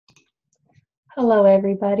Hello,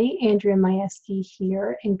 everybody. Andrea Majewski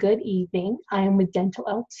here, and good evening. I am with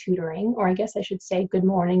Dentalelle Tutoring, or I guess I should say good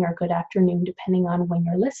morning or good afternoon, depending on when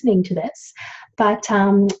you're listening to this. But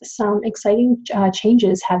some exciting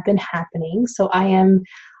changes have been happening. So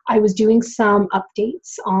I was doing some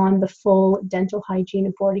updates on the full Dental Hygiene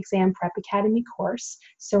and Board Exam Prep Academy course.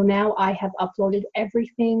 So now I have uploaded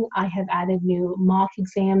everything. I have added new mock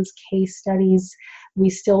exams, case studies. We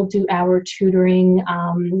still do our tutoring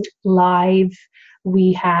live.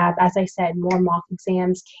 We have, as I said, more mock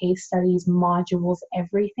exams, case studies, modules,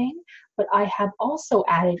 everything. But I have also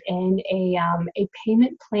added in a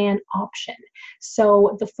payment plan option.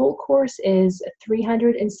 So the full course is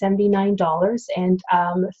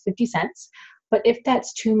 $379.50. But if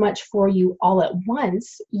that's too much for you all at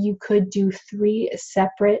once, you could do 3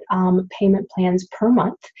 separate payment plans per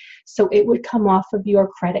month. So it would come off of your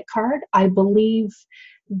credit card. I believe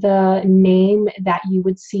the name that you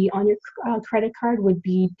would see on your credit card would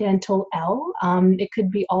be Dentalelle. It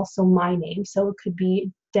could be also my name, so it could be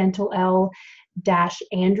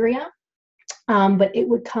Dentalelle-Andrea. But it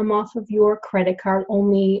would come off of your credit card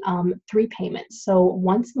only 3 payments, so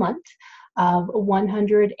once a month of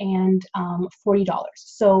 $140.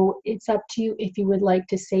 So it's up to you if you would like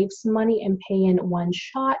to save some money and pay in one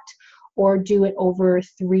shot, or do it over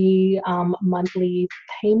 3 monthly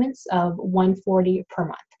payments of $140 per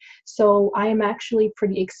month. So I am actually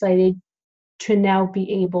pretty excited to now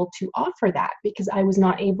be able to offer that, because I was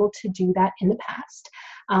not able to do that in the past.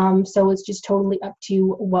 So it's just totally up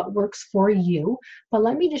to what works for you. But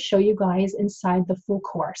let me just show you guys inside the full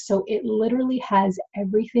course. So it literally has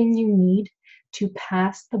everything you need to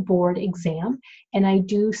pass the board exam, and I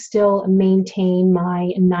do still maintain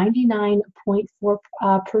my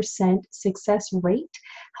 99.4% success rate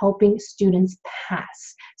helping students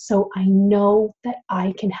pass. So I know that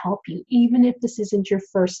I can help you. Even if this isn't your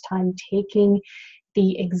first time taking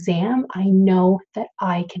the exam, I know that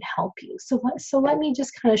I can help you. So let me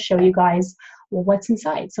just kind of show you guys, well, what's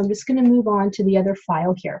inside. So I'm just going to move on to the other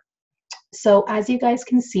file here. So as you guys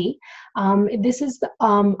can see, this is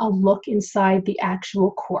a look inside the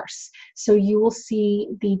actual course. So you will see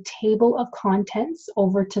the table of contents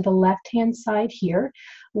over to the left-hand side here.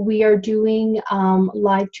 We are doing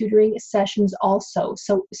live tutoring sessions also.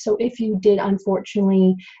 So if you did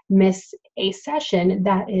unfortunately miss a session,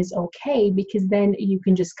 that is okay, because then you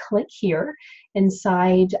can just click here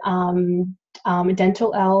inside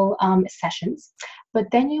Dentalelle sessions. But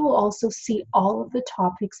then you will also see all of the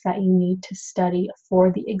topics that you need to study for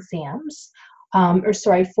the exams,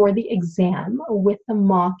 for the exam, with the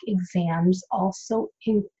mock exams also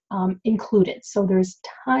included. So there's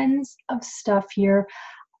tons of stuff here.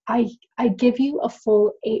 I give you a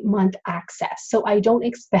full 8-month access. So I don't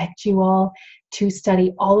expect you all to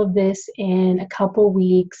study all of this in a couple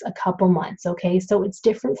weeks, a couple months, okay? So it's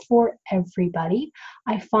different for everybody.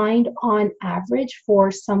 I find on average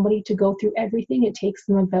for somebody to go through everything, it takes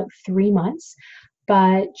them about 3 months.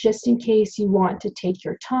 But just in case you want to take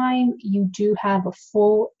your time, you do have a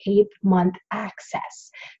full 8-month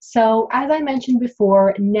access. So as I mentioned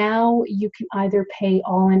before, now you can either pay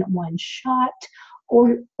all in one shot,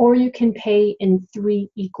 or you can pay in 3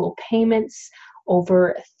 equal payments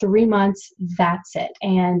over 3 months. That's it.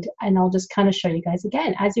 And I'll just kind of show you guys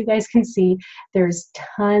again. As you guys can see, there's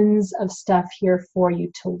tons of stuff here for you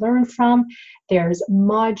to learn from. There's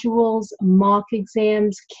modules, mock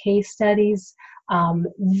exams, case studies,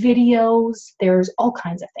 videos, there's all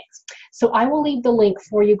kinds of things. So I will leave the link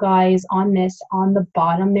for you guys on this on the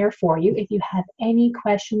bottom there for you. If you have any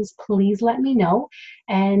questions, please let me know.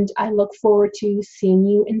 And I look forward to seeing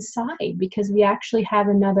you inside, because we actually have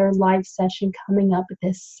another live session coming up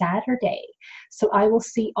this Saturday. So I will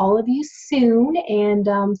see all of you soon, and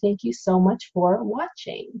thank you so much for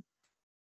watching.